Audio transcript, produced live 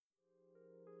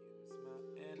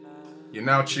You're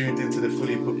now tuned into the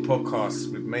Fully Booked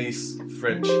podcast with Mace,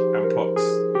 French, and Pox.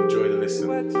 Enjoy the listen.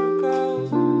 Where to go?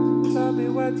 Tell me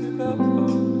where to go.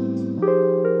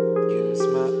 Use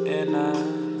my inner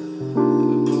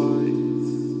voice.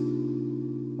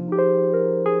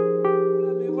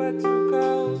 Tell me where to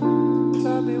go.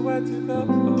 Tell me where to go.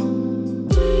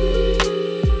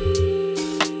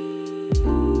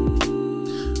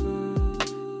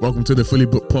 Welcome to the Fully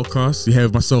Booked podcast. You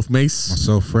have myself, Mace.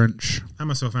 Myself, French. And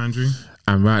myself, Andrew.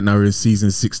 And right now we're in season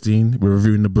 16. We're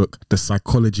reviewing the book, The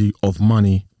Psychology of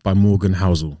Money by Morgan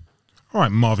Housel. All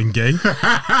right, Marvin Gaye.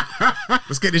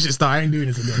 Let's get this shit started. I ain't doing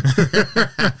this again.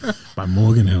 By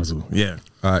Morgan Housel. Yeah.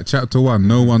 All right, chapter 1.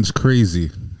 No one's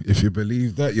crazy. If you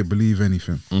believe that, you believe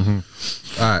anything. All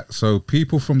right, so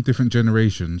people from different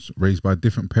generations, raised by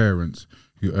different parents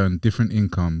who earn different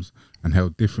incomes and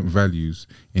held different values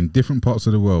in different parts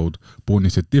of the world, born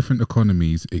into different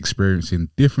economies, experiencing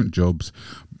different job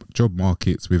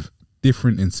markets with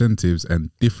different incentives and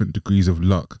different degrees of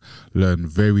luck, learn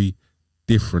very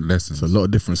different lessons. A lot of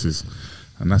differences.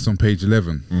 And that's on page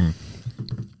 11.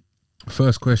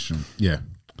 First question. Yeah.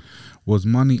 Was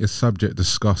money a subject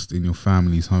discussed in your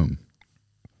family's home?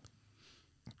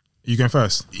 You going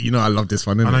first? You know I love this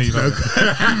one, innit? I know you love it.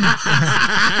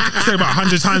 I said about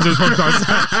 100 times in this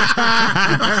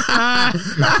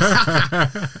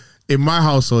podcast. In my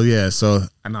household, yeah. So,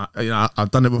 and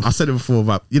I've done it. I said it before,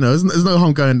 but there's no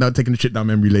harm going down, taking a trip down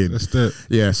memory lane. That's it.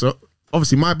 Yeah. So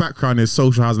obviously, my background is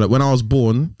social housing. Like when I was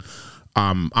born,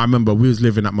 I remember we was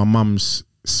living at my mum's.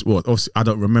 Well, obviously, I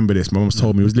don't remember this. My mum's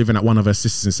told me we was living at one of her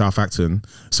sisters in South Acton,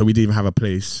 so we didn't even have a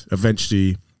place.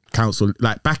 Eventually, council,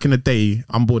 like back in the day,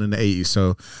 I'm born in the 80s,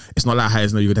 so it's not like how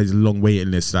you could have a long waiting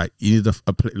list. Like you need a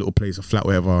little place, a flat,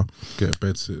 whatever. Get a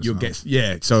bed sit. You'll get,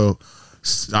 yeah. So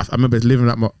I remember living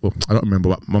at I don't remember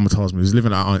what Mama tells me. We was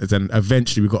living at aunt, then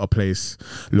eventually we got a place,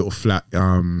 a little flat.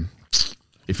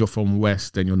 If you're from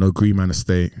West, then you'll know Greenman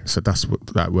Estate. So that's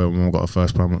where Mum got her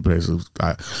first permanent place.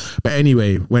 But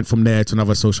anyway, went from there to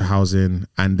another social housing,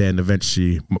 and then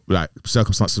eventually, like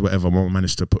circumstances, whatever, Mum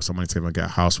managed to put some money together and get a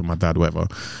house with my dad, whatever.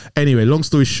 Anyway, long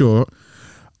story short,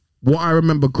 what I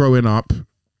remember growing up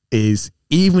is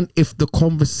even if the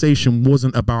conversation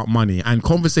wasn't about money, and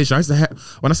conversation,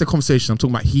 when I say conversation, I'm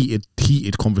talking about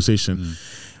heated conversation.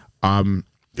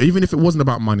 Even if it wasn't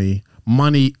about money,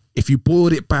 if you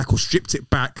boiled it back or stripped it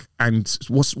back, and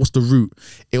what's the root?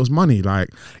 It was money. Like,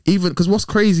 even because what's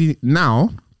crazy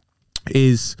now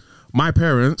is my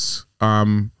parents, who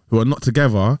are not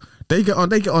together, they get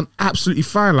on absolutely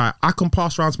fine. Like, I can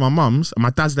pass around to my mum's and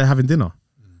my dad's there having dinner.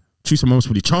 Choose, my mum's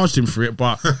probably charged him for it,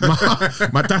 but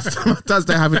my dad's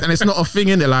there having, and it's not a thing,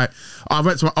 in it. Like, I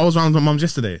was around my mum's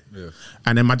yesterday,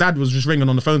 and then my dad was just ringing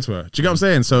on the phone to her. Do you get what I'm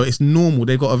saying? So it's normal.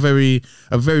 They've got a very,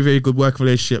 very good working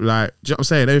relationship. Like, do you know what I'm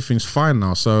saying? Everything's fine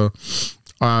now. So,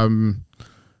 but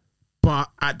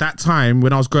at that time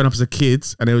when I was growing up as a kid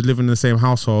and they were living in the same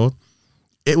household,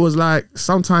 it was like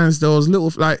sometimes there was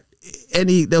little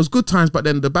there was good times, but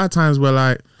then the bad times were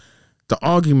like the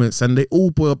arguments, and they all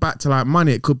boil back to like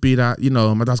money. It could be that,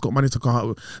 my dad's got money to go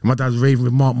out, my dad's raving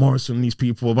with Mark Morrison and these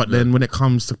people, but then when it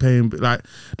comes to paying, like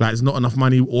there's not enough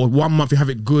money, or 1 month you have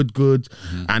it good,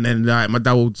 and then like my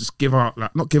dad will just give up,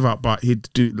 like not give up, but he'd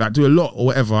do a lot or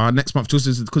whatever. Next month,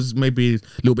 just because maybe a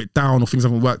little bit down or things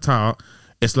haven't worked out,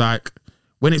 it's like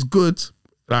when it's good,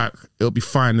 like it'll be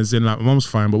fine, as in like my mom's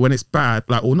fine, but when it's bad,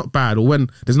 like, or not bad, or when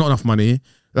there's not enough money,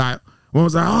 like my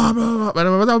mom's like, oh, blah, blah, blah,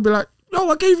 and my dad would be like, no,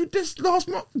 I gave you this last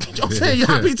month. You know what I'm saying? You're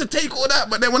happy to take all that,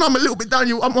 but then when I'm a little bit down,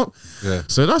 I'm up. Yeah.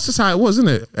 So that's just how it was, isn't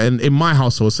it? And in my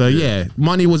household, so yeah,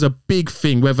 money was a big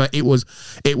thing. Whether it was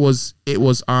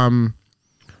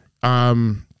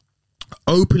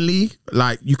openly,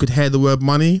 like you could hear the word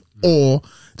money, or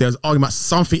there's argument about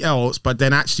something else. But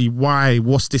then actually, why?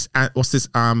 What's this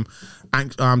tension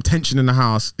in the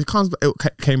house? It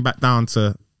came back down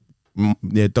to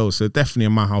those. So definitely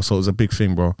in my household, it's a big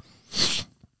thing, bro.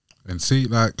 And see,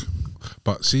 like,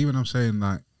 but see when I'm saying,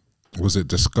 like, was it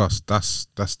discussed? That's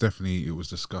definitely, it was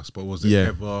discussed, but was it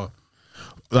ever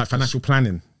like financial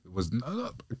planning?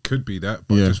 It could be that,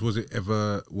 but just was you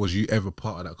ever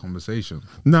part of that conversation?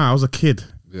 No, I was a kid.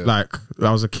 Yeah. Like,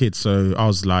 I was a kid, so I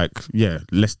was like,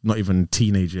 let's not even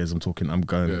teenage years. I'm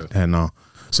going here now.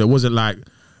 So it wasn't like,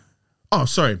 oh,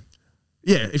 sorry.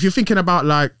 Yeah, if you're thinking about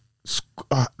like,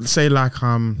 say like,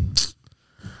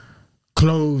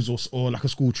 clothes or like a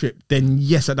school trip, then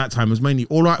yes, at that time it was mainly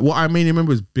all right. What I mainly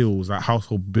remember is bills, like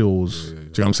household bills. Do you know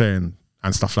what I'm saying?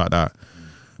 And stuff like that.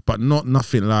 But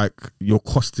nothing like you're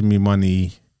costing me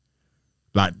money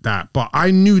like that. But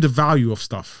I knew the value of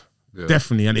stuff.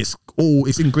 definitely, and it's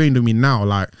ingrained in me now.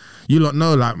 Like, you lot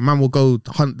know, like, man will go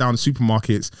hunt down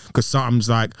supermarkets because something's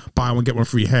like buy one get one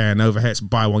free here, and over here it's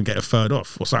buy one get a third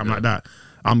off or something like that.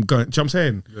 I'm going. Do you know what I'm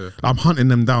saying? Yeah. I'm hunting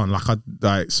them down.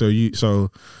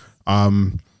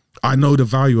 I know the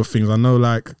value of things. I know,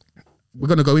 like, we're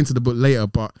gonna go into the book later,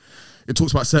 but it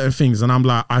talks about certain things, and I'm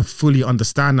like, I fully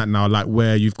understand that now. Like,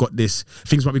 where you've got this,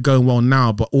 things might be going well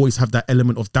now, but always have that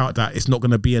element of doubt that it's not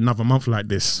gonna be another month like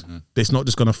this. It's not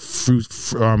just gonna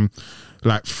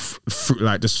like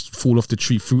just fall off the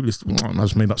tree fruitless. I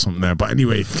just made up something there, but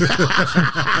anyway. Do you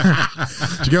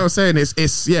get what I'm saying?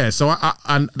 It's yeah. So I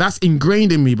and that's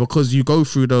ingrained in me because you go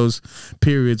through those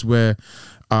periods where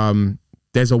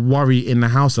there's a worry in the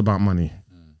house about money.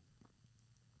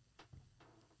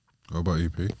 What about you,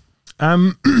 P?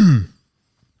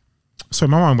 So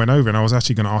my mind went over, and I was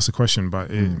actually going to ask a question,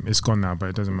 but it's gone now. But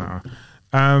it doesn't matter.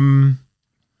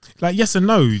 Like, yes and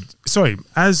no. Sorry,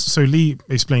 so Lee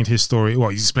explained his story. Well,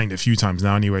 he's explained it a few times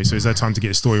now anyway, so it's that time to get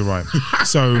his story right.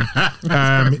 So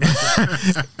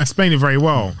explained it very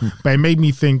well, but it made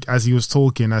me think as he was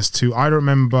talking as to, I don't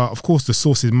remember, of course the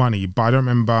source is money, but I don't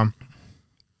remember,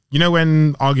 you know,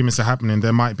 when arguments are happening,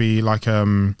 there might be like I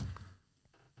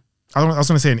was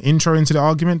going to say an intro into the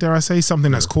argument, dare I say,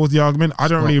 something that's caused the argument. I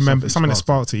don't really remember, something that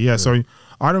sparked it. Yeah, so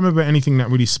I don't remember anything that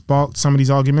really sparked some of these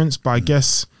arguments, but I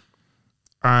guess,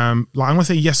 like, I'm going to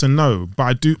say yes and no,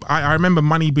 but I remember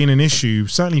money being an issue,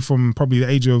 certainly from probably the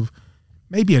age of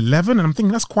maybe 11, and I'm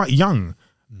thinking that's quite young,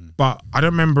 but I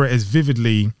don't remember it as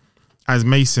vividly as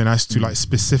Mason as to like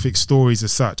specific stories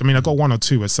as such. I mean, I got one or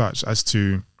two as such as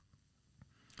to,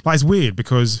 like, it's weird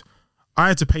because I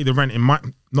had to pay the rent in my,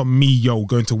 not me,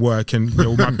 going to work and, but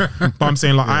I'm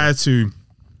saying, like, I had to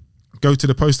go to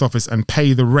the post office and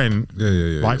pay the rent,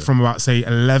 from about, say,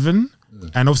 11.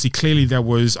 And obviously, clearly there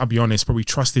was, I'll be honest, probably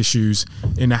trust issues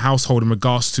in the household in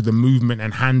regards to the movement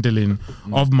and handling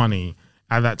of money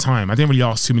at that time. I didn't really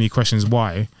ask too many questions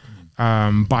why,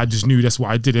 but I just knew that's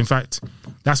what I did. In fact,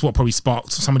 that's what probably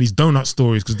sparked some of these donut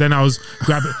stories, because then I was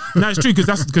grabbing. No, it's true,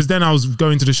 because then I was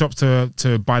going to the shops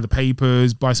to buy the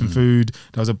papers, buy some food.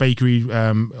 There was a bakery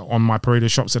on my parade of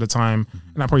shops at the time,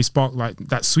 and that probably sparked like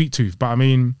that sweet tooth. But I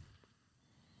mean,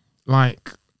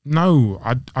 like, no,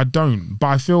 I don't. But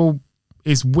I feel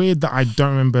it's weird that I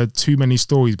don't remember too many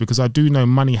stories, because I do know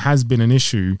money has been an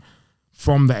issue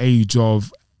from the age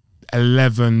of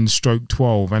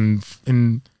 11/12,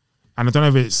 and I don't know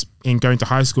if it's in going to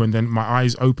high school and then my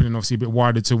eyes opening obviously a bit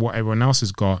wider to what everyone else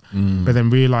has got, but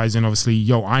then realizing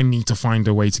obviously, I need to find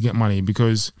a way to get money,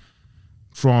 because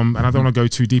and I don't want to go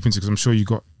too deep into it because I'm sure you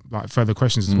got like further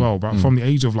questions as well, but from the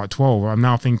age of like 12, I'm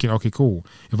now thinking, okay, cool.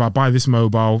 If I buy this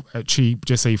mobile at cheap,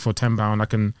 just say for £10, I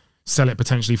can sell it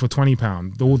potentially for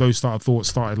 £20. All those thoughts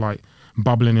started like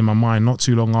bubbling in my mind not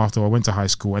too long after I went to high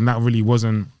school, and that really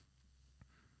wasn't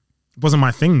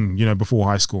my thing, before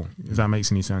high school, if that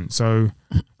makes any sense. So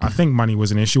I think money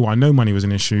was an issue. I know money was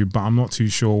an issue, but I'm not too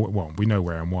sure. Well, we know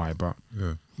where and why, but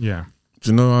yeah.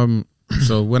 Do you know,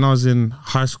 so when I was in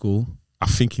high school, I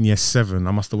think in year 7,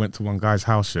 I must have went to one guy's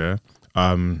house, I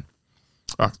went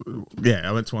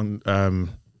to one, I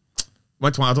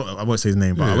won't say his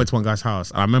name, but I went to one guy's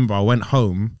house. I remember I went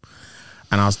home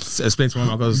and I was explaining to him,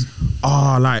 I goes,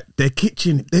 like their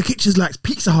kitchen's like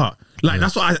Pizza Hut. Like,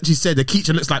 that's what I actually said. The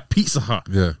kitchen looks like Pizza Hut.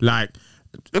 Yeah. Like,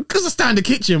 because I standard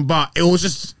kitchen, but it was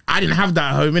just, I didn't have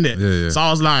that at home, innit? Yeah. So I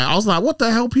was like, what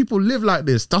the hell, people live like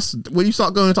this? That's when you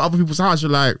start going to other people's house, you're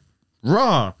like,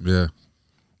 raw. Yeah.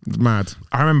 Mad.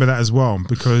 I remember that as well,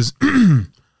 because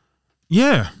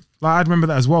like, I remember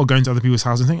that as well, going to other people's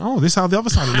houses and thinking, this is how the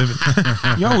other side are living. This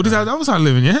is how the other side are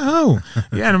living, and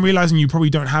I'm realizing you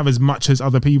probably don't have as much as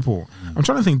other people. I'm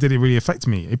trying to think, did it really affect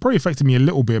me? It probably affected me a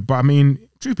little bit, but I mean,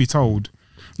 truth be told,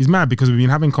 it's mad because we've been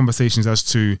having conversations as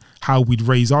to how we'd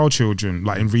raise our children,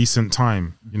 like in recent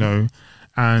time,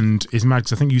 and it's mad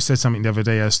because I think you said something the other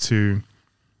day as to,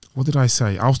 what did I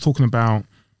say? I was talking about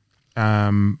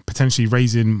potentially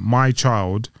raising my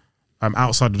child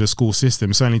outside of the school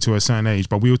system, certainly to a certain age,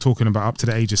 but we were talking about up to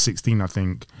the age of 16, I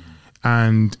think.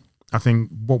 And I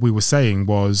think what we were saying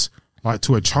was, like,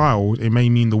 to a child, it may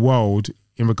mean the world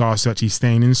in regards to actually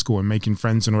staying in school and making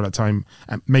friends and all that time,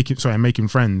 and making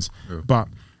friends. Yeah. But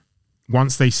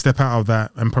once they step out of that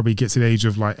and probably get to the age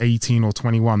of like 18 or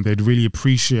 21, they'd really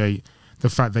appreciate the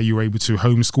fact that you were able to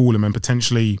homeschool them and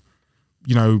potentially,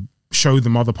 show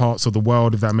them other parts of the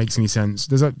world, if that makes any sense.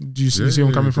 Do you see where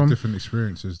I'm coming from? Different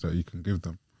experiences that you can give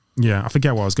them. Yeah, I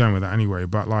forget where I was going with that anyway,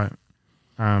 but like,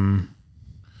 I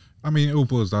mean, it all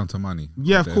boils down to money.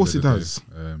 Yeah, of course it does.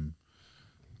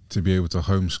 to be able to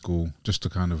homeschool, just to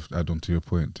kind of add on to your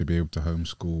point, to be able to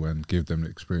homeschool and give them the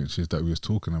experiences that we was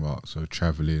talking about. So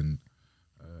traveling,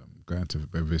 going to,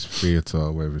 whether it's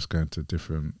theatre, whether it's going to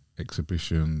different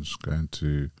exhibitions, going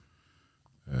to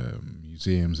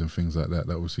museums and things like that.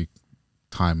 That obviously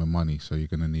time and money. So you're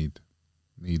going to need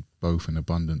both in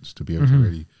abundance to be able to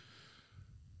really,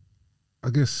 I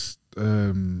guess,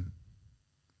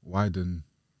 widen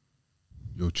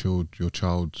your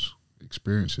child's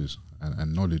experiences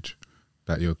and knowledge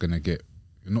that you're going to get.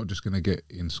 You're not just going to get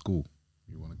in school.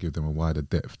 You want to give them a wider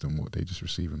depth than what they just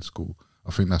receive in school. I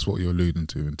think that's what you're alluding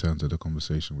to in terms of the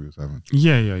conversation we was having.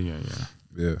 Yeah.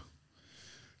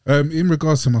 In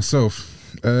regards to myself,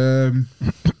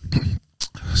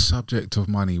 subject of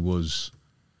money was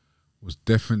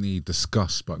definitely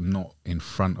discussed, but not in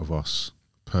front of us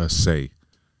per se.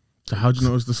 So how do you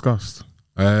know it was discussed?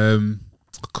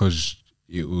 Because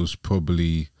it was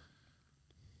probably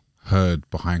heard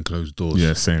behind closed doors.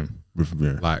 Yeah, same.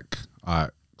 Like,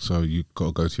 so you got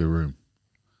to go to your room.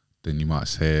 Then you might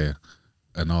hear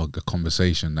a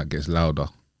conversation that gets louder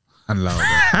and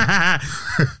louder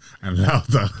and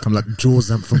louder. I'm like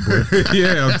Jaws anthem boy.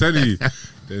 Yeah, I'm telling you.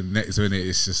 The next minute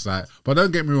it's just like, but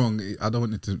don't get me wrong, I don't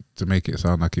want it to make it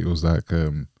sound like it was like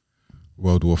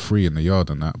World War III in the yard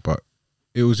and that, but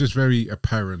it was just very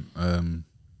apparent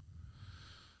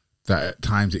that at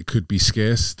times it could be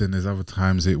scarce, then there's other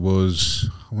times it was,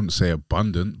 I wouldn't say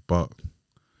abundant, but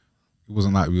it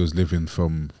wasn't like we was living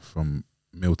from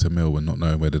meal to meal and not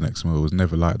knowing where the next meal was.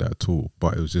 Never like that at all.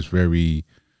 But it was just very,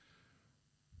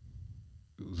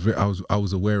 I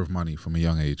was aware of money from a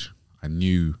young age. I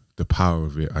knew the power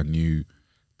of it. I knew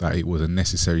that it was a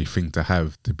necessary thing to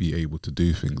have to be able to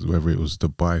do things, whether it was to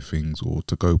buy things or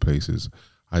to go places.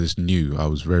 I just knew. I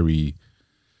was very,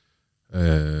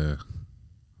 I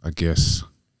guess,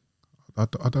 I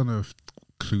don't know if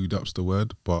clued up's the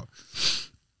word, but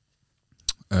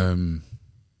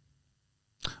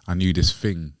I knew this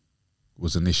thing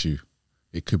was an issue.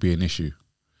 It could be an issue.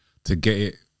 To get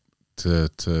it,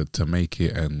 to make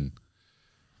it and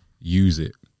use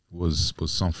it was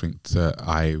something that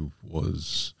I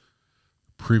was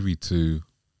privy to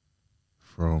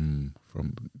from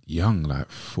young,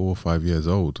 like 4 or 5 years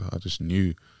old. I just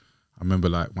knew. I remember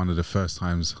like one of the first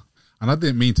times, and I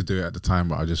didn't mean to do it at the time,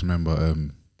 but I just remember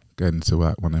getting to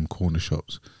like one of them corner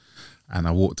shops, and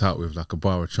I walked out with like a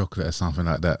bar of chocolate or something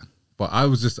like that. But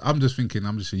I'm just thinking,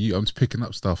 I'm just picking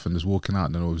up stuff and just walking out,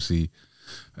 and then obviously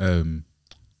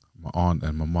my aunt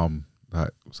and my mum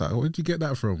was like, where did you get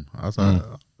that from? I was like,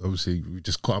 obviously we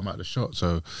just caught them at the shop,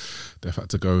 so they've had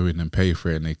to go in and pay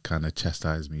for it, and they kind of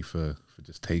chastised me for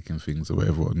just taking things or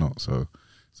whatever or not. So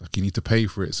it's like, you need to pay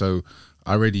for it. So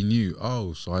I already knew,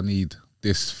 so I need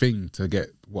this thing to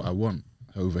get what I want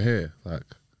over here. Like,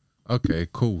 okay,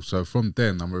 cool. So from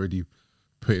then I'm already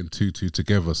putting two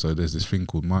together. So there's this thing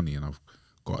called money, and I've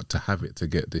got to have it to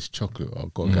get this chocolate, or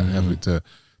I've got to have it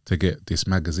to get this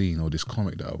magazine or this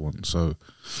comic that I want. So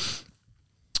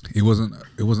it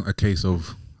wasn't a case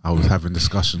of I was having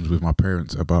discussions with my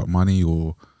parents about money,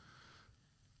 or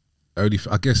I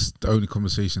guess the only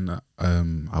conversation that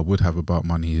I would have about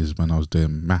money is when I was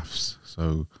doing maths.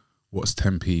 So what's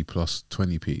 10p plus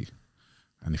 20p?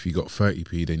 And if you got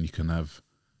 30p, then you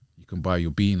can buy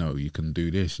your Beano, you can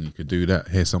do this and you can do that.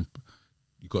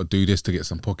 You got to do this to get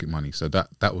some pocket money. So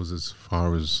that was as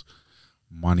far as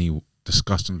money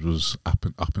discussions was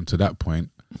up until that point.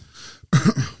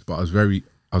 But I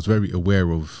was very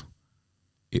aware of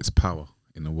its power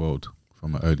in the world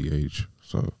from an early age.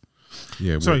 So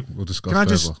yeah, we'll discuss. Can I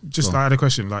further. just add a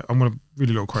question? Like, I'm gonna read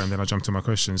a little quote and then I'll jump to my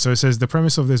question. So it says the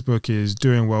premise of this book is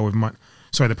doing well with money.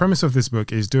 Sorry, the premise of this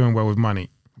book is doing well with money.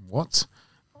 What?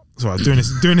 Sorry, I'm doing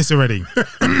this already.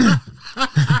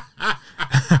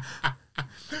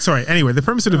 Sorry, anyway, the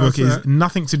premise of the book is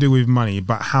nothing to do with money,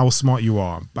 but how smart you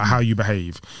are, but how you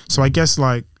behave. So I guess,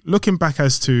 like, looking back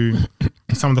as to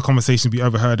some of the conversations we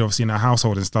overheard, obviously, in our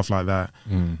household and stuff like that,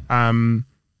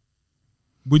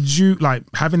 would you, like,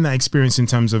 having that experience in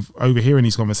terms of overhearing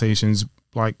these conversations,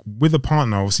 like, with a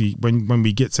partner, obviously, when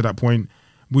we get to that point,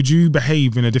 would you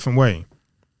behave in a different way?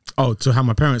 Oh, to how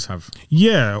my parents have?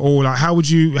 Yeah, or, like, how would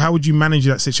you manage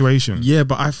that situation? Yeah,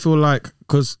 but I feel like,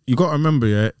 because you got to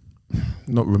remember,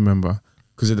 not remember,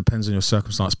 because it depends on your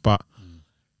circumstance, but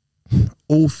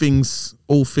all things,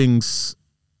 what's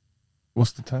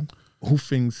the term? All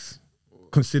things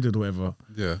considered or whatever.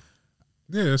 Yeah.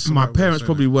 My parents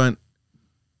probably weren't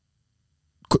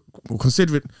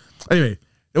considering. Anyway,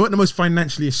 they weren't the most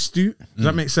financially astute. Does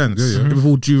that make sense? Yeah. With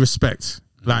all due respect.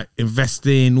 Like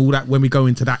investing, all that, when we go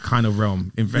into that kind of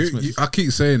realm, investments. I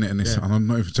keep saying it, and I'm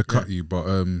not even to cut you, but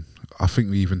I think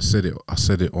we even said it. I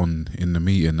said it in the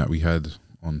meeting that we had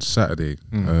on Saturday.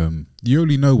 You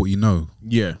only know what you know.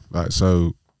 Yeah. Like,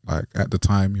 so, like, at the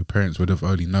time, your parents would have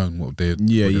only known what they'd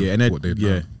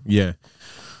known. Yeah.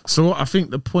 So I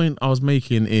think the point I was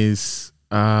making is,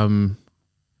 so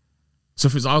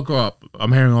if it's I'll grow up,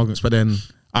 I'm hearing arguments, but then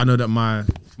I know that my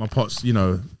pops, you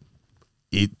know,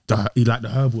 he liked the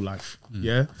herbal life.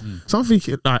 Yeah. So I'm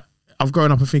thinking, like, I've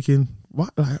grown up and thinking,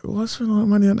 what, like, what's going on with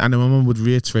money? And then my mum would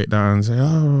reiterate that and say,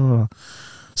 oh.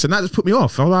 So that just put me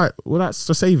off. I was like, well, that's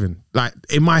for saving. Like,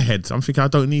 in my head, I'm thinking I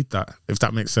don't need that, if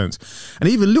that makes sense. And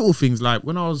even little things, like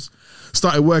when I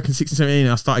started working 16, 17,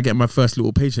 I started getting my first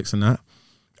little paychecks and that,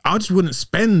 I just wouldn't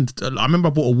spend. I remember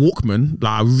I bought a Walkman.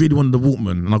 Like, I really wanted the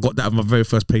Walkman, and I got that with my very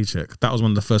first paycheck. That was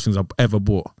one of the first things I've ever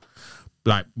bought,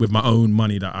 like with my own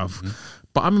money that I've.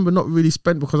 But I remember not really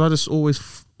spent because I just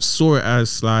always saw it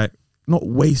as like not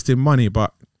wasting money,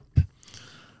 but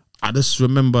I just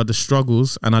remember the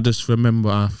struggles, and I just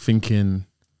remember thinking,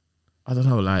 I don't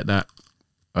know, like that.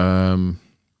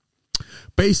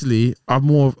 Basically, I've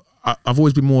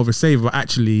always been more of a saver, but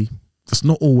actually, that's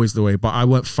not always the way. But I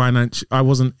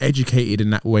wasn't educated in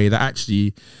that way. That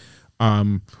actually,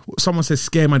 someone says,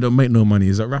 "Scare man don't make no money."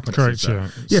 Is that rapper? Correct. Yeah.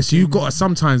 Yeah. So you've got to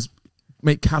sometimes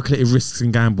make calculated risks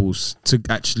and gambles to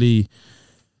actually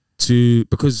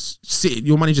because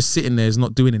your money just sitting there is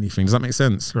not doing anything. Does that make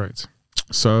sense? Correct.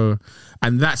 So,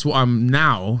 and that's what I'm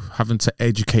now having to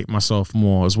educate myself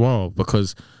more as well,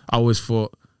 because I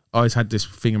always had this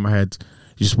thing in my head: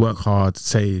 you just work hard,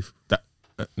 save, that,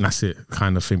 and that's it,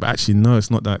 kind of thing. But actually, no, it's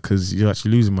not that, because you're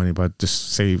actually losing money by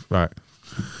just save, right?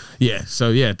 Yeah. So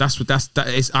yeah,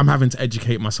 I'm having to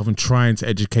educate myself and trying to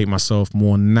educate myself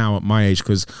more now at my age,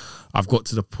 because I've got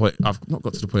to the point. I've not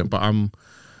got to the point, but I'm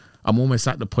almost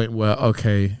at the point where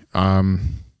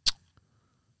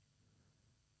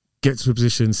get to a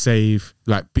position, save,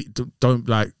 like, don't.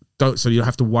 So you don't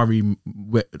have to worry.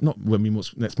 Not when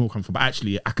next more come from, but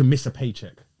actually, I can miss a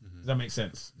paycheck. Does that make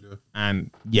sense? Yeah.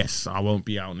 And yes, I won't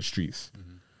be out on the streets.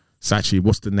 So actually,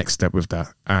 what's the next step with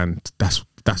that? And that's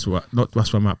where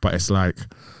I'm at. But it's like,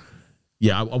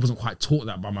 yeah, I wasn't quite taught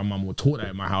that by my mum or taught that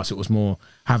in my house. It was more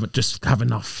have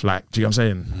enough. Like, do you know what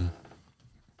I'm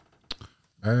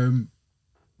saying?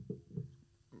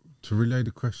 To relay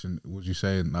the question, was you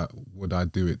saying that would I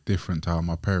do it different to how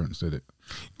my parents did it?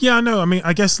 Yeah, I know. I mean,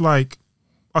 I guess, like,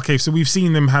 okay, so we've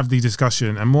seen them have the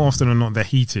discussion, and more often than not, they're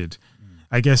heated.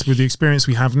 I guess with the experience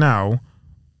we have now,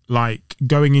 like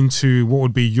going into what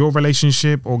would be your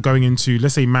relationship, or going into,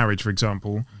 let's say, marriage, for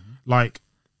example, like,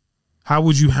 how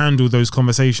would you handle those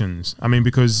conversations? I mean,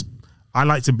 because I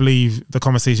like to believe the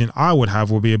conversation I would have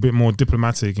will be a bit more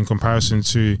diplomatic in comparison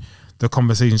to the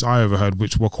conversations I overheard,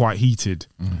 which were quite heated.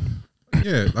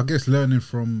 Yeah, I guess learning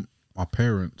from my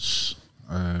parents'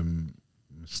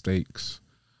 mistakes,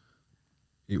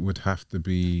 it would have to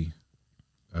be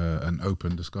an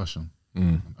open discussion.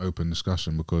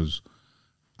 Because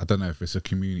I don't know if it's a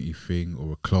community thing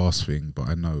or a class thing, but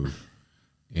I know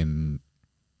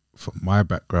from my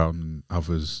background and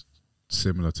others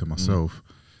similar to myself,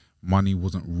 money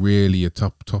wasn't really a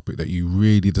topic that you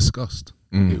really discussed.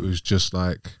 It was just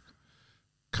like,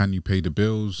 can you pay the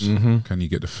bills? Can you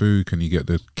get the food? Can you get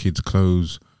the kids'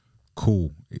 clothes?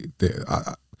 Cool.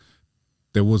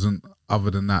 There wasn't,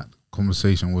 other than that,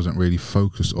 conversation wasn't really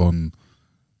focused on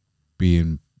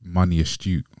being money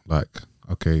astute. Like,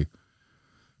 okay,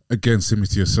 again, similar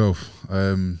to yourself,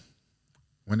 when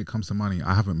it comes to money,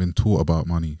 I haven't been taught about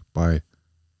money by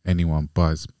anyone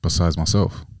besides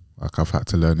myself. Like, I've had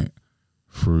to learn it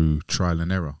through trial and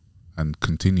error and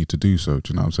continue to do so.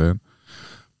 Do you know what I'm saying?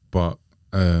 But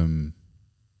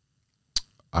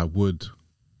I would,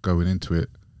 going into it,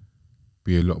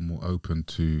 be a lot more open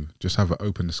to just have an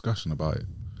open discussion about it,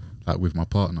 like with my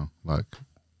partner, like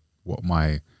what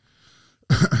my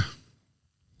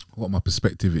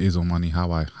perspective is on money,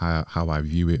 how I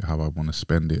view it, how I want to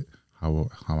spend it, how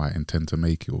I intend to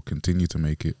make it or continue to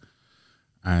make it,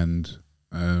 and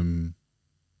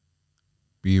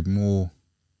be more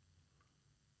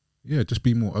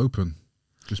open.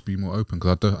 Just be more open,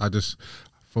 because I just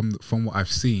from what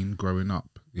I've seen growing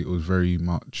up, it was very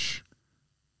much,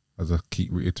 as I keep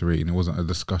reiterating, it wasn't a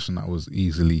discussion that was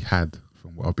easily had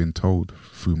from what I've been told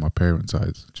through my parents'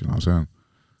 eyes. Do you know what I'm saying?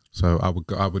 So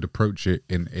I would approach it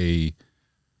in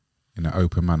an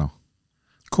open manner.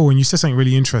 Cool. And you said something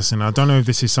really interesting. I don't know if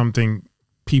this is something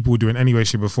people do in any way,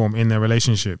 shape, or form in their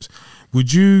relationships.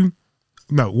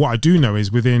 No, what I do know is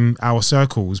within our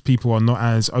circles, people are not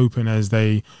as open as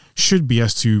they should be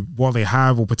as to what they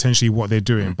have or potentially what they're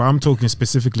doing. But I'm talking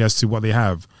specifically as to what they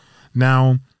have.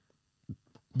 Now,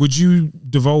 would you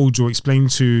divulge or explain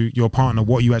to your partner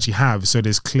what you actually have, so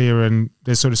there's clear and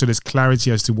there's there's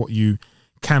clarity as to what you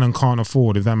can and can't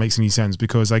afford, if that makes any sense?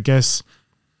 Because I guess,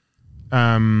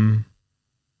 like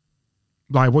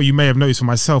what you may have noticed for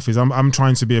myself is I'm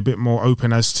trying to be a bit more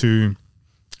open as to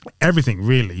everything,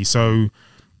 really. So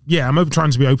yeah, I'm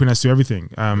trying to be open as to everything.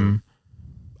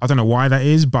 I don't know why that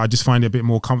is, but I just find it a bit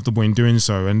more comfortable in doing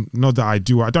so. And not that I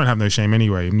don't have no shame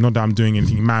anyway. Not that I'm doing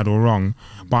anything mad or wrong,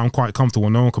 but I'm quite comfortable.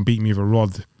 No one can beat me with a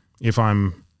rod if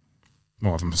I'm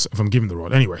given the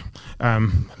rod. Anyway,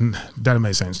 that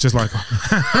makes sense. Just like,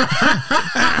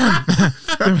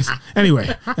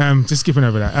 anyway, just skipping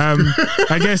over that.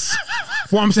 I guess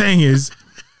what I'm saying is,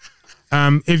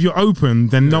 if you're open,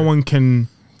 then no one can.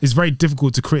 It's very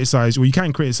difficult to criticize, or you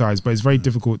can criticize, but it's very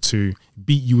difficult to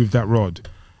beat you with that rod.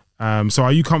 So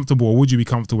are you comfortable, or would you be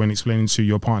comfortable in explaining to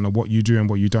your partner what you do and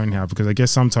what you don't have? Because I guess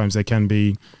sometimes there can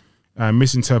be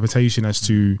misinterpretation as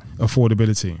to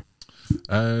affordability.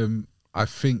 I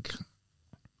think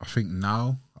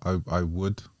now I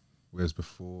would, whereas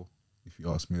before, if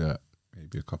you asked me that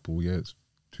maybe a couple of years,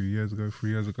 2 years ago, 3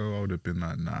 years ago, I would have been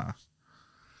like, nah.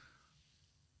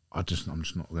 I'm just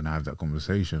not gonna have that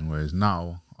conversation. Whereas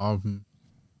now,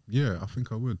 yeah, I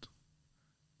think I would.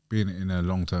 Being in a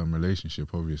long-term relationship,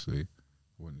 obviously,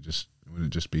 wouldn't just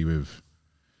be with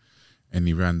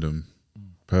any random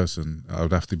person. I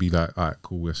would have to be like, all right,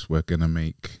 cool. We're gonna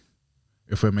make.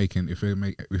 If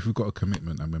we've got a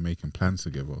commitment and we're making plans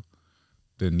together,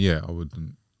 then yeah, I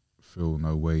wouldn't feel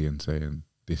no way in saying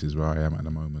this is where I am at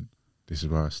the moment. This is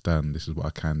where I stand. This is what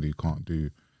I can do, can't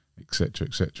do, etc.,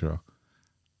 etc.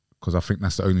 Because I think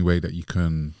that's the only way that you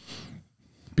can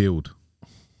build.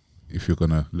 If you're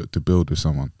gonna look to build with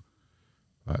someone,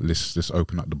 like let's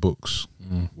open up the books.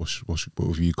 What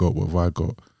have you got? What have I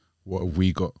got? What have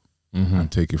we got?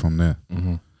 And take it from there.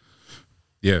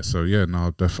 Yeah. So yeah,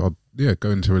 no, I'll go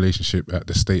into a relationship at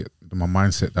the state, my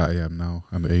mindset that I am now,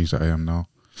 and the age that I am now.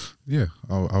 Yeah,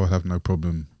 I would have no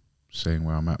problem saying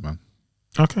where I'm at, man.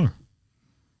 Okay.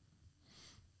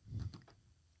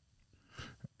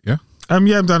 Yeah.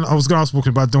 Yeah, I'm done. I was going to ask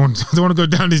Walking, but I don't want to go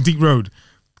down this deep road.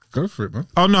 Go for it, man.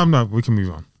 Oh, no. We can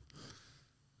move on.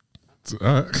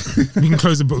 All right. We can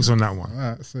close the books on that one. All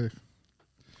right, safe.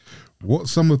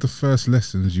 What's some of the first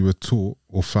lessons you were taught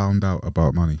or found out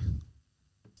about money?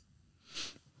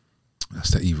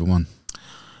 That's the either one.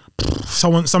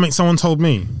 Someone told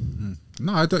me.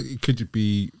 No, I don't. It could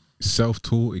be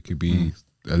self-taught. It could be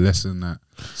a lesson that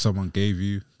someone gave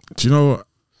you. Do you know what?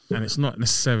 And it's not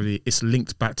necessarily, it's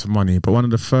linked back to money, but one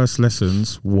of the first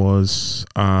lessons was,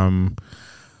 I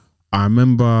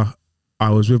remember I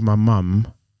was with my mum,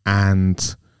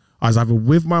 and I was either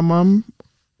with my mum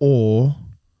or,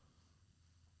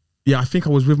 I think I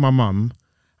was with my mum,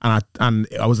 and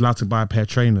I was allowed to buy a pair of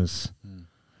trainers.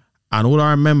 And all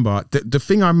I remember, the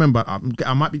thing I remember,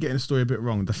 I might be getting the story a bit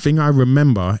wrong. The thing I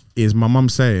remember is my mum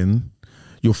saying,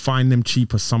 "You'll find them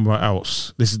cheaper somewhere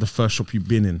else. This is the first shop you've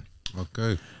been in."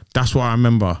 Okay. That's what I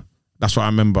remember.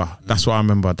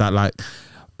 That like,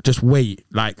 just wait,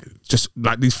 just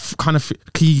these kind of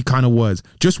key kind of words.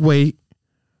 Just wait,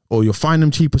 or you'll find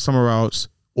them cheaper somewhere else,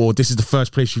 or this is the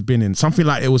first place you've been in. Something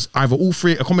like it was either all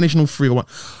three, a combination of all three, or one.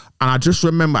 And I just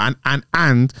remember,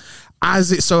 and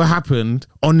as it so happened,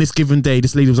 on this given day,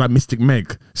 this lady was like Mystic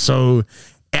Meg. So it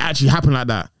actually happened like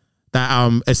that.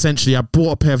 That essentially I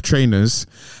bought a pair of trainers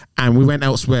and we went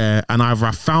elsewhere, and either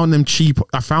I found them cheap, or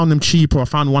I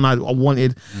found one I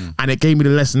wanted, and it gave me the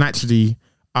lesson actually.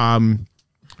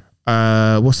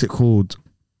 What's it called?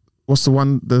 What's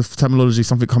the terminology?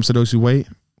 Something comes to those who wait.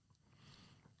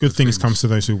 Good things comes to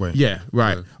those who wait. Yeah,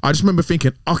 right. Yeah. I just remember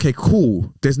thinking, okay,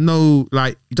 cool. There's no,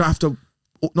 you don't have to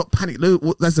not panic.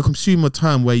 There's a consumer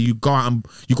term where you go out and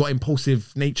you got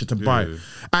impulsive nature to buy.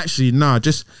 Actually, no,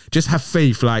 just have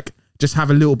faith. Just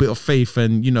have a little bit of faith,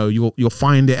 and you'll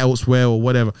find it elsewhere or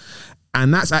whatever.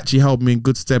 And that's actually held me in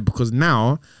good stead, because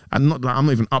now I'm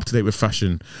not even up to date with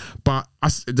fashion, but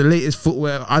the latest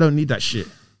footwear, I don't need that shit.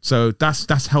 So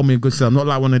that's held me in good stead. I'm not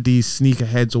like one of these sneaker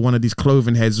heads or one of these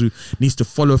clothing heads who needs to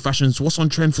follow fashion. So what's on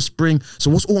trend for spring?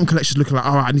 So what's autumn collections looking like?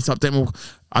 All right, I need to update more.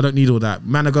 I don't need all that.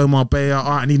 Manago Marbella.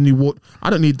 All right, I need a new wardrobe. I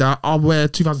don't need that. I'll wear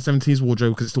 2017's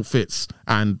wardrobe because it still fits,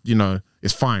 and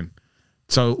it's fine.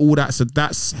 So all that, so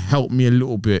that's helped me a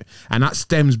little bit, and that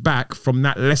stems back from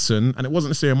that lesson. And it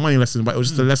wasn't necessarily a money lesson, but it was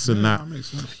just a lesson that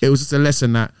it was just a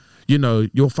lesson that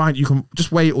you'll find, you can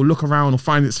just wait or look around or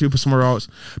find it super somewhere else.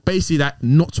 Basically, that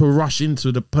not to rush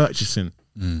into the purchasing.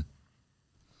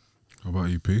 How about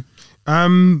you, P?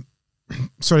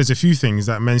 So there's a few things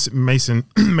that Mason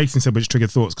said which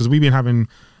triggered thoughts, because we've been having,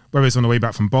 whether it's on the way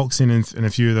back from boxing and a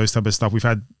few of those type of stuff, we've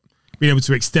had being able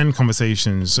to extend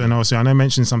conversations. And also, I know I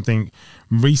mentioned something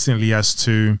recently as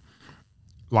to,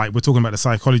 like, we're talking about the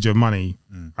psychology of money,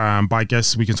 but I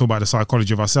guess we can talk about the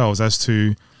psychology of ourselves as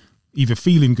to either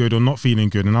feeling good or not feeling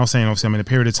good. And I was saying, obviously, I'm in a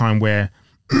period of time where,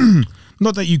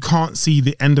 not that you can't see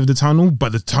the end of the tunnel,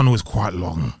 but the tunnel is quite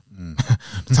long.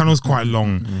 The tunnel is quite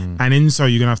long. And in so,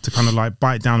 you're going to have to kind of like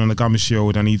bite down on the gum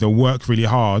shield and either work really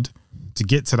hard to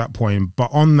get to that point.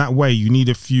 But on that way, you need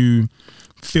a few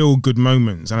feel good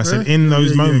moments. And I said, in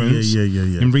those moments,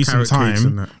 in recent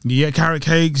time, carrot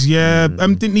cakes,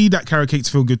 didn't need that carrot cake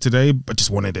to feel good today, but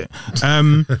just wanted it.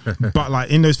 But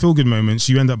like in those feel good moments,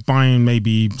 you end up buying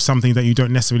maybe something that you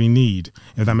don't necessarily need,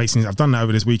 if that makes sense. I've done that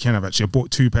over this weekend. I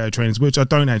bought 2 pair of trainers, which I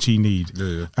don't actually need.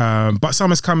 But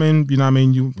summer's coming, you know what I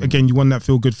mean? You want that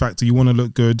feel good factor. You want to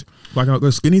look good. Why not go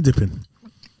skinny dipping?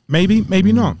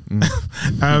 Maybe not.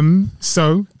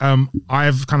 So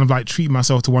I've kind of like treated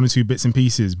myself to 1 or 2 bits and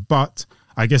pieces. But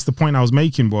I guess the point I was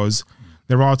making was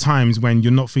there are times when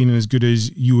you're not feeling as good as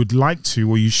you would like to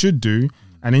or you should do.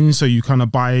 And then so you kind of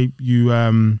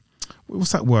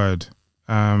what's that word?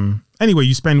 Anyway,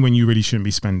 you spend when you really shouldn't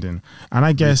be spending. And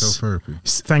I guess, retail therapy.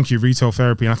 Thank you, retail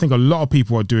therapy. And I think a lot of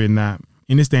people are doing that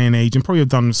in this day and age, and probably have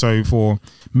done so for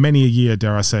many a year,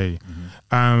 dare I say.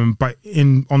 But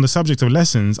on the subject of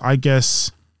lessons, I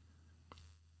guess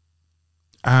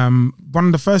one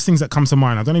of the first things that comes to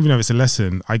mind, I don't even know if it's a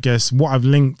lesson, I guess what I've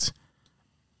linked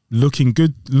what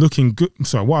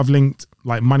I've linked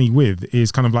like money with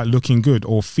is kind of like looking good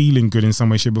or feeling good in some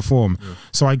way, shape or form.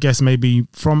 So I guess maybe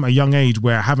from a young age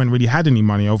where I haven't really had any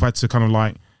money, I've had to kind of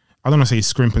like, I don't want to say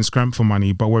scrimp and scramp for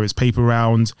money, but where it's paper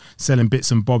rounds, selling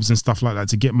bits and bobs and stuff like that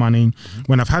to get money.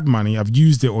 When I've had money, I've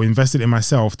used it or invested in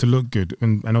myself to look good.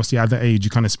 And obviously at that age,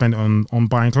 you kind of spend it on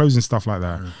buying clothes and stuff like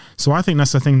that. So I think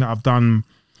that's the thing that I've done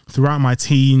throughout my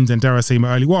teens and dare I say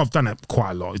my early, well, I've done it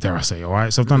quite a lot, dare I say, all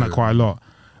right? So I've done that quite a lot.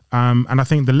 And I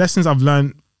think the lessons I've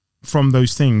learned from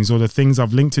those things or the things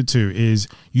I've linked it to is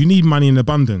you need money in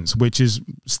abundance, which is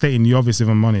stating the obvious if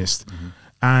I'm honest.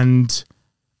 And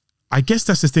I guess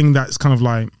that's the thing that's kind of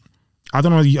like, I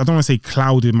don't want to say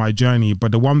clouded my journey,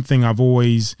 but the one thing I've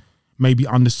always maybe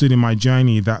understood in my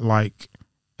journey that like,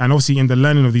 and obviously in the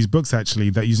learning of these books actually,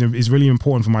 that is really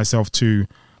important for myself to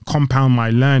compound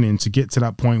my learning to get to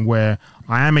that point where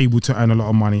I am able to earn a lot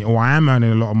of money or I am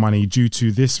earning a lot of money due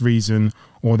to this reason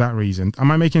or that reason.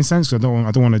 Am I making sense? 'Cause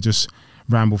I don't want to just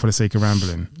ramble for the sake of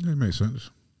rambling. Yeah, it makes sense.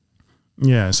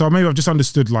 Yeah. So maybe I've just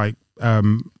understood like,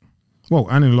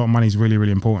 earning a lot of money is really,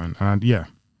 really important. And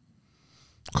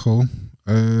Cool.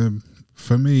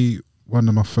 For me, one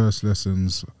of my first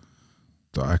lessons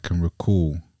that I can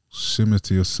recall, similar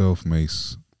to yourself,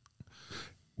 Mace,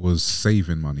 was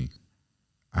saving money.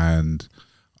 And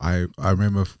I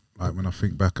remember, like, when I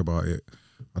think back about it,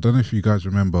 I don't know if you guys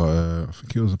remember, I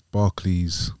think it was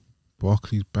Barclays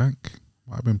Bank,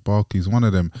 might have been Barclays, one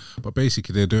of them. But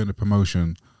basically, they're doing a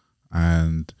promotion,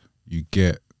 and you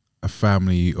get a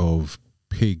family of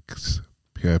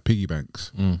piggy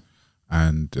banks,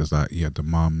 and there's like the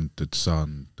mum, the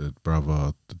son, the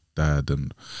brother, the dad,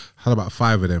 and had about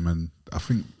 5 of them. And I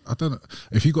don't know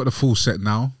if you got the full set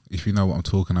now, if you know what I'm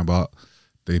talking about,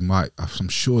 I'm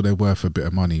sure they're worth a bit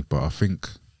of money, but I think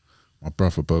my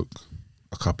brother broke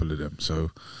a couple of them, so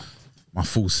my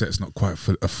full set's not quite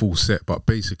a full set. But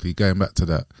basically, going back to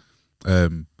that,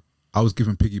 I was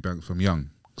given piggy bank from young,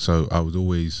 so I was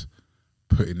always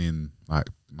putting in like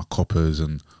my coppers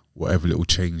and whatever little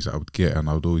change that I would get, and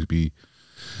I would always be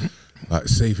like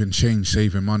saving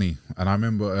money. And I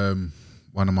remember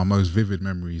one of my most vivid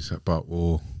memories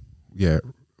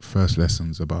first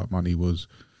lessons about money was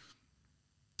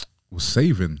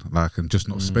saving, like, and just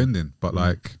not spending. But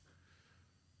like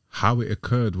how it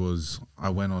occurred was I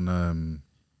went on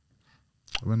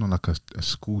like a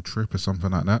school trip or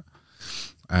something like that,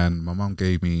 and my mum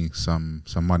gave me some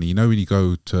money. You know when you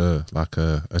go to like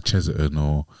a Chesterton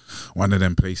or one of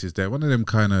them places there, one of them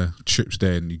kind of trips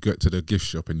there, and you get to the gift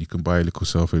shop and you can buy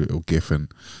yourself a little gift.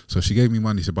 And so she gave me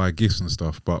money to buy gifts and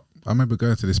stuff. But I remember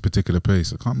going to this particular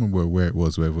place. I can't remember where it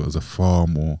was, whether it was a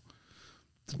farm or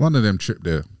one of them trip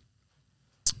there.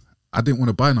 I didn't want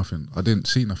to buy nothing. I didn't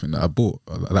see nothing that I bought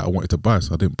that I wanted to buy,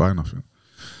 so I didn't buy nothing.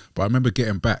 But I remember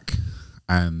getting back,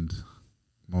 and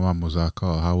my mum was like,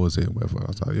 "Oh, how was it?" Whatever. I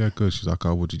was like, "Yeah, good." She's like,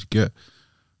 "Oh, what did you get?"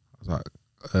 I was like,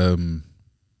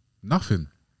 "Nothing."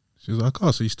 She was like,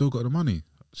 "Oh, so you still got the money?"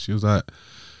 She was like,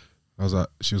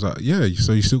 "Yeah,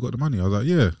 so you still got the money?" I was like,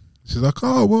 "Yeah." She's like,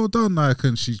 "Oh, well done." Like,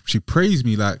 and she praised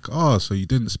me like, "Oh, so you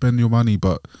didn't spend your money,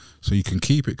 but so you can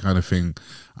keep it," kind of thing.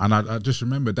 And I just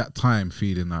remember that time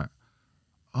feeling like,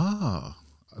 I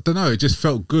don't know, it just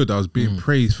felt good. I was being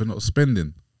praised for not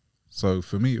spending. So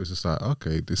for me, it was just like,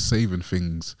 okay, this saving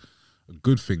thing's a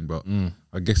good thing, but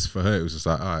I guess for her, it was just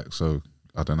like, all right, so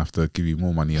I don't have to give you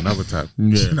more money another time.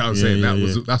 Yeah. You know what I'm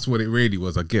saying? That's what it really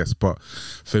was, I guess. But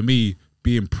for me,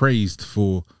 being praised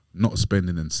for not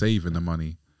spending and saving the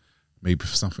money, maybe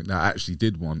for something that I actually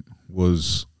did want,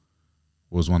 was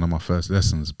one of my first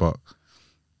lessons. But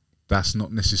that's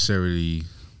not necessarily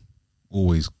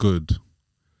always good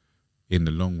in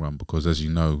the long run, because as you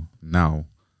know now,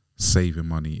 saving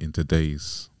money in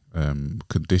today's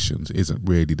conditions isn't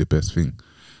really the best thing.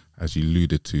 As you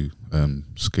alluded to,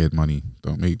 scared money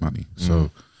don't make money. So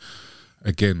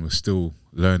again, we're still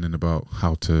learning about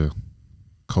how to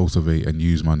cultivate and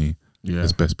use money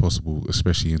as best possible,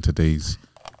 especially in today's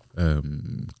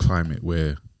climate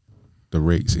where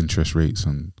the interest rates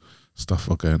and stuff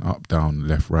are going up, down,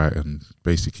 left, right, and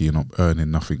basically you're not earning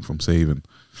nothing from saving.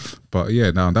 But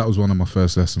yeah, now that was one of my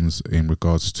first lessons in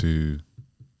regards to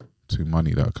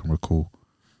money that I can recall.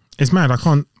 It's mad.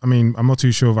 I'm not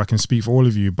too sure if I can speak for all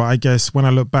of you, but I guess when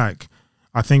I look back,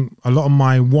 I think a lot of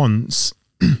my wants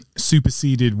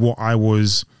superseded what I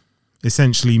was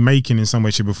essentially making in some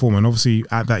way, shape or form. And obviously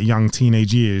at that young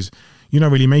teenage years, you're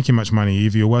not really making much money.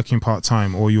 Either you're working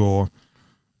part-time or you're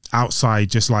outside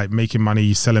just like making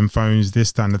money, selling phones,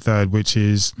 this, that, and the third, which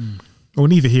is, or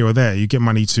neither here or there. You get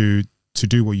money to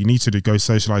do what you need to do, go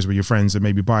socialize with your friends and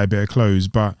maybe buy a bit of clothes.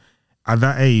 But at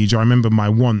that age, I remember my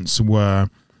wants were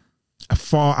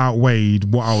far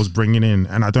outweighed what I was bringing in.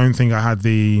 And I don't think I had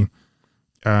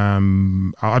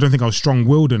I don't think I was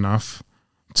strong-willed enough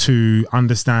to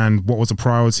understand what was a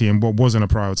priority and what wasn't a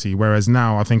priority. Whereas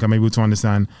now I think I'm able to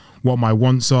understand what my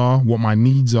wants are, what my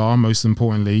needs are, most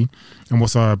importantly, and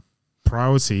what's a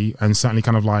priority, and certainly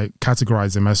kind of like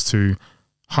categorize them as to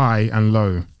high and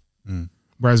low.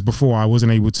 Whereas before I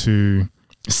wasn't able to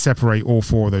separate all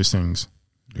four of those things.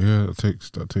 Yeah, that takes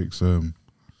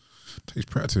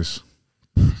practice.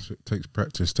 It takes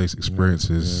practice, takes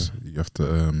experiences. You have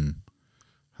to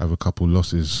have a couple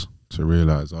losses to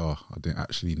realize, I didn't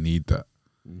actually need that.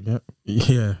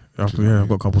 I've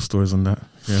got a couple stories on that.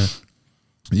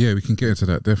 Yeah, we can get into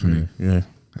that, definitely.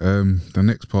 The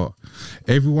next part,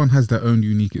 everyone has their own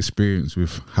unique experience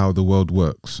with how the world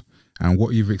works, and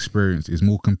what you've experienced is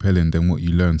more compelling than what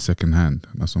you learn secondhand.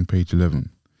 And that's on page 11.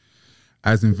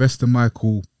 As investor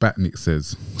Michael Batnick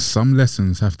says, some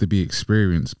lessons have to be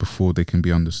experienced before they can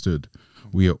be understood.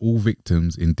 We are all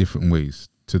victims in different ways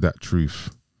to that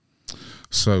truth.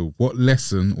 So what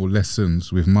lesson or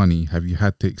lessons with money have you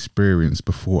had to experience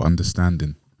before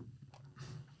understanding?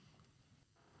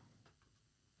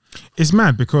 It's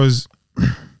mad because,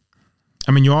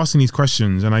 I mean, you're asking these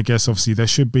questions, and I guess obviously there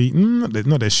should be,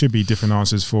 there should be different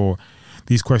answers for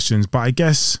these questions, but I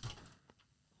guess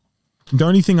the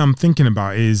only thing I'm thinking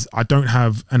about is I don't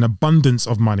have an abundance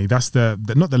of money. That's the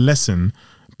not the lesson,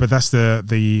 but that's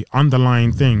the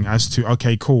underlying thing as to,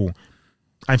 okay, cool.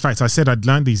 In fact, I said I'd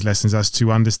learned these lessons as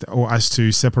to understand, or as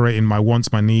to separating my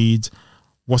wants, my needs,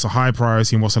 what's a high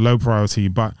priority and what's a low priority.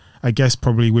 But I guess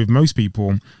probably with most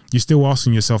people, you're still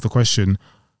asking yourself the question,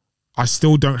 I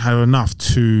still don't have enough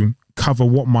to cover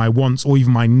what my wants or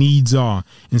even my needs are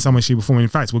in some way, shape or form. In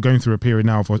fact, we're going through a period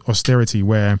now of austerity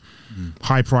where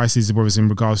high prices, whether it's in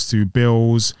regards to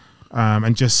bills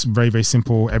and just very, very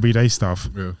simple everyday stuff.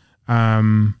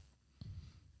 The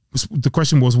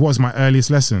question was, what's my earliest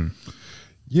lesson?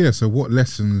 Yeah, so what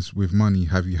lessons with money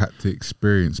have you had to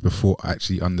experience before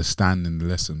actually understanding the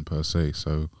lesson per se?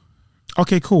 So,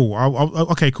 okay, cool.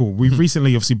 Okay, cool. We've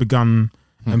recently obviously begun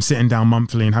sitting down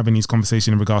monthly and having these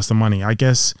conversations in regards to money. I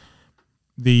guess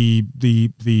the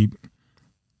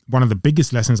one of the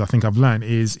biggest lessons I think I've learned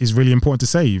is really important to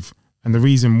save. And the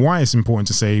reason why it's important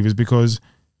to save is because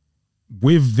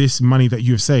with this money that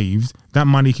you've saved, that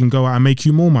money can go out and make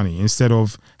you more money instead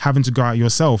of having to go out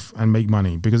yourself and make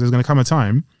money. Because there's going to come a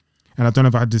time, and I don't know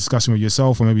if I had a discussion with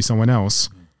yourself or maybe someone else,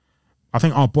 I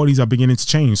think our bodies are beginning to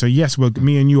change. So yes,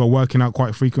 me and you are working out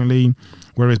quite frequently,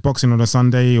 whether it's boxing on a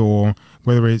Sunday or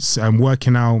whether it's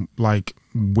working out like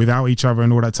without each other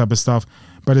and all that type of stuff.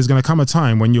 But there's going to come a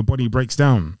time when your body breaks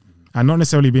down. And not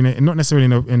necessarily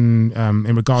in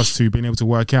regards to being able to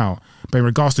work out, but in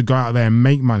regards to go out there and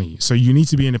make money. So you need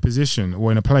to be in a position or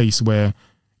in a place where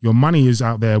your money is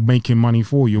out there making money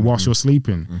for you whilst you're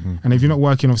sleeping. And if you're not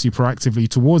working obviously proactively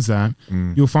towards that,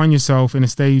 you'll find yourself in a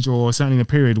stage or certainly in a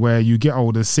period where you get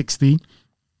older, 60,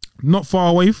 not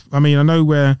far away. I mean, I know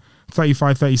we're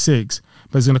 35, 36,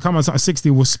 but it's going to come at 60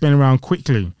 will spin around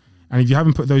quickly. And if you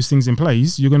haven't put those things in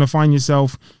place, you're going to find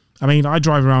yourself, I mean, I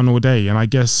drive around all day, and I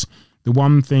guess the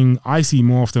one thing I see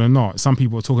more often than not, some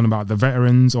people are talking about the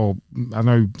veterans, or I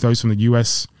know those from the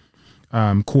US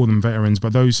call them veterans,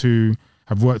 but those who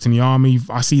have worked in the army.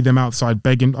 I see them outside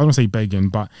begging. I don't say begging,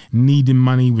 but needing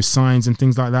money with signs and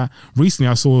things like that. Recently,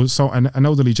 I saw an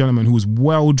elderly gentleman who was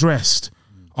well dressed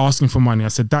asking for money. I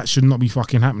said that should not be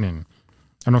fucking happening.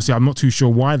 And obviously, I'm not too sure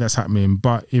why that's happening.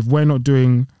 But if we're not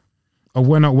doing, or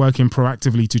we're not working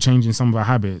proactively to changing some of our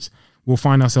habits, we'll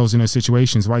find ourselves in those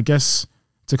situations. So I guess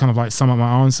to kind of like sum up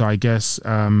my answer, I guess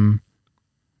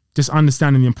just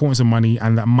understanding the importance of money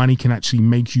and that money can actually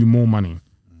make you more money.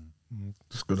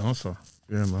 That's a good answer.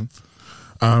 Yeah, man.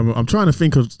 I'm trying to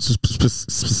think of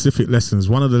specific lessons.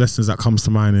 One of the lessons that comes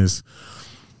to mind is,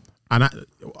 and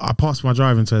I passed my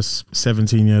driving test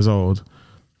 17 years old.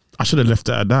 I should have left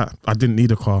it at that. I didn't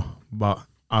need a car, but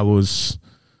I was,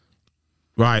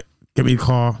 right, get me a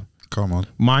car. Come on.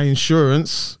 My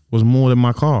insurance was more than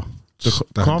my car. The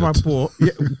car I bought,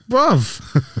 yeah,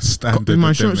 bruv. Standard. My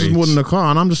insurance was more than the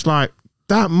car, and I'm just like,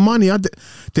 that money,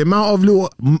 the amount of little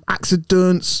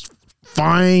accidents,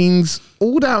 fines,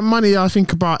 all that money I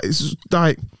think about, it's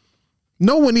like,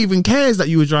 no one even cares that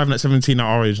you were driving at 17 at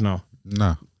our age now.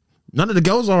 No. None of the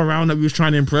girls are around that we was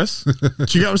trying to impress. Do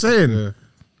you get what I'm saying? Yeah.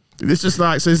 It's just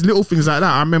like, so it's little things like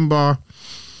that. I remember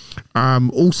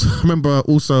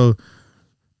also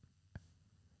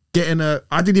getting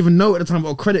I didn't even know at the time what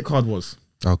a credit card was.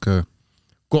 Okay.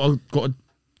 Got a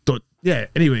yeah,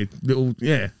 anyway, little,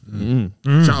 yeah.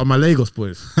 Shout out my Lagos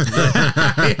boys.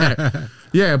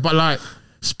 yeah, but like,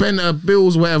 spend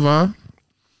bills, whatever,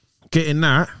 getting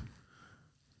that.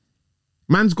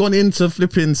 Man's gone into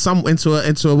flipping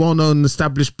into a well-known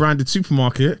established branded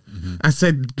supermarket and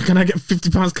said, "Can I get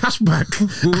 £50 cash back?"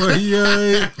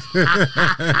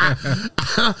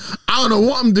 I don't know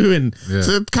what I'm doing. Yeah.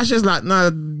 So the cashier's like, "No,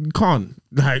 you can't."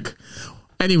 Like,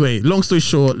 anyway, long story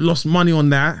short, lost money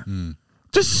on that.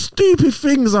 Just stupid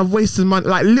things I've wasted money.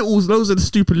 Like those are the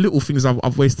stupid little things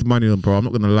I've wasted money on, bro. I'm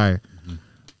not gonna lie.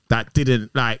 That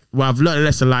didn't I've learned a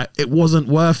lesson. Like, it wasn't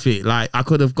worth it. Like, I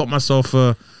could have got myself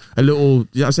a little,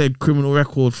 you know, I say criminal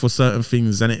record for certain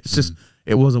things, and it's just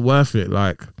it wasn't worth it.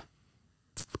 Like,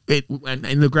 it, and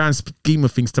in the grand scheme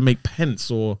of things, to make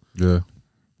pence or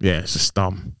it's just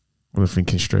dumb. I'm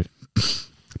thinking straight.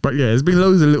 But yeah, there's been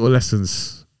loads of little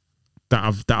lessons that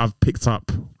I've picked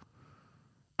up.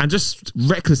 And just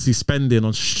recklessly spending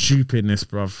on stupidness,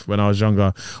 bruv, when I was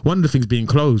younger. One of the things being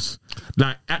clothes.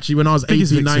 Like, actually, when I was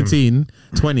 18, 19,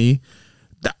 20,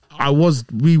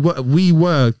 we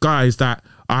were guys that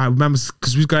I remember,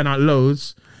 because we was going out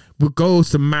loads, would go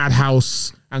to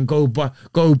Madhouse and go buy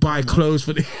clothes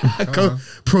for go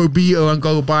Pro Beto and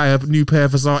go buy a new pair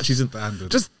of Versace's. And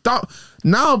just that.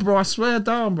 Now, bro, I swear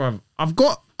down, bruv. I've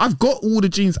got all the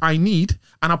jeans I need,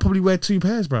 and I'll probably wear 2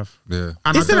 pairs, bruv. Yeah.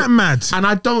 And Isn't that mad? And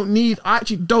I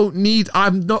actually don't need,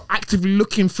 I'm not actively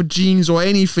looking for jeans or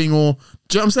anything, or,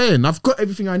 do you know what I'm saying? I've got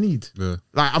everything I need. Yeah.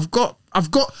 Like,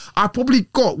 I probably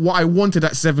got what I wanted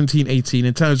at 17, 18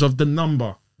 in terms of the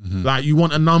number. Like, you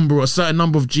want a number or a certain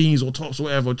number of jeans or tops or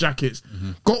whatever, or jackets.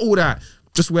 Got all that.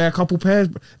 Just wear a couple pairs.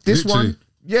 This Literally.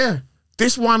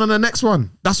 this one and the next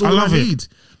one. That's all I need.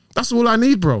 That's all I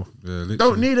need, bro. Yeah,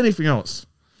 don't need anything else.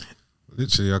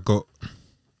 Literally, I got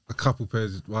a couple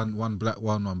pairs, one black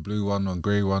one blue one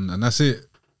grey one, and that's it.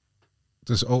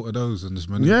 Just alter those and just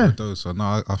manipulate those. So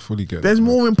no, I fully get it. There's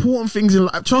more important things in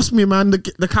life. Trust me, man.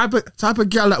 The type of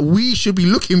girl that we should be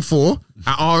looking for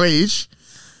at our age,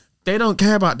 they don't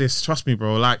care about this. Trust me,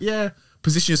 bro. Like, yeah,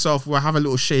 position yourself where have a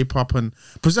little shape up and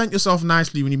present yourself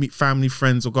nicely when you meet family,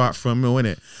 friends, or go out for a meal,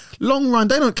 innit? Long run,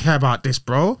 they don't care about this,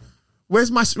 bro. We're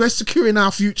securing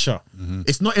our future.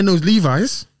 It's not in those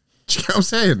Levi's. Do you get what I'm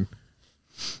saying?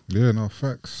 Yeah, no,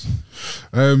 facts.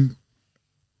 One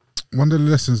of the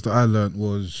lessons that I learned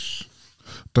was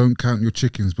don't count your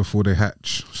chickens before they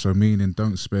hatch. So meaning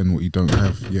don't spend what you don't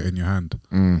have yet in your hand.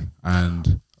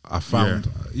 And I found,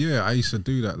 I used to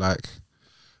do that. Like,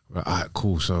 all right,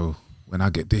 cool. So when I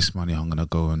get this money, I'm gonna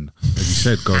go and, as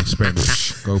you said, go and spend,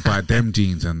 go buy them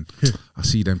jeans, and I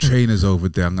see them trainers over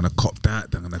there. I'm gonna cop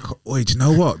that. I'm gonna cop. Oi, do you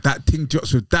know what? That thing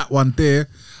drops with that one there.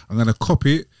 I'm gonna cop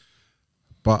it,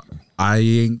 but I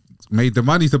ain't made the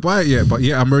money to buy it yet. But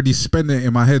yeah, I'm already spending it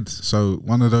in my head. So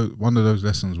one of those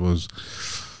lessons was,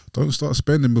 don't start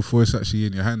spending before it's actually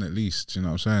in your hand, at least. You know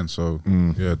what I'm saying? So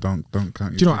yeah, don't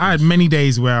count. Do you know, I had many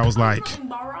days where I was like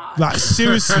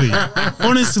seriously,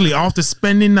 honestly, after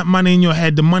spending that money in your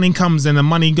head, the money comes and the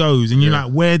money goes, and you're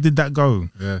like, where did that go?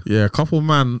 Yeah, a couple of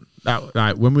man that,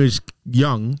 like, when we was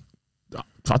young,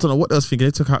 I don't know what they was thinking.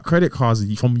 They took out credit cards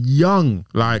from young,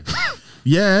 like.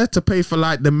 Yeah, to pay for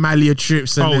like the Malia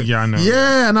trips. And I know.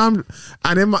 Yeah, and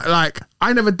then like,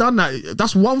 I never done that.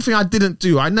 That's one thing I didn't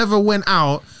do. I never went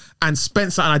out and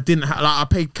spent something I didn't have. Like I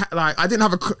paid, I didn't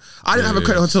have a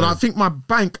credit until I think my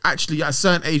bank actually at a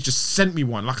certain age just sent me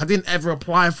one. Like I didn't ever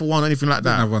apply for one or anything like that.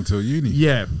 I didn't have one till uni.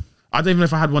 Yeah. I don't even know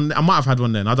if I had one. I might have had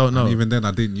one then. I don't know. And even then,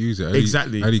 I didn't use it.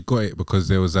 Exactly. I only got it because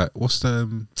there was that. What's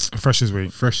the Freshers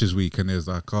Week. Freshers Week? And there's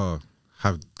like,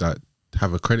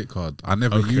 have a credit card. I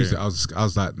never used it. I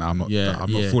was like, nah, I'm not.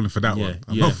 I'm not falling for that one.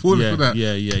 I'm not falling for that.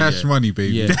 Cash money,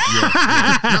 baby.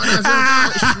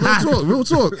 Real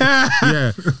talk.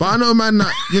 Yeah, but I know, man,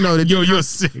 that You're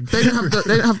sick. They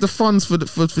didn't have the funds for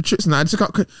trips and that. I took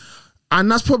out, and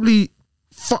that's probably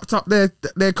fucked up their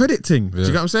credit thing. Do you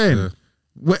get what I'm saying? Yeah.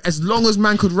 Where, as long as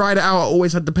man could ride it out, I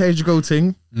always had the pay as you go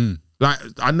thing. Like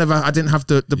I didn't have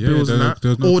the bills and that,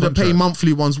 no or the pay contract.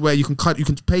 monthly ones where you can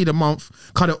pay the month,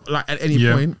 cut it like at any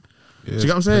point. Yeah, Do you get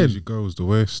what I'm saying? As you go is the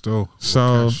way still.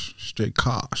 So straight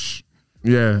cash.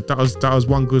 yeah, that was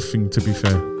one good thing, to be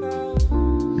fair.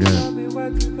 Yeah. Tell me where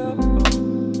to go.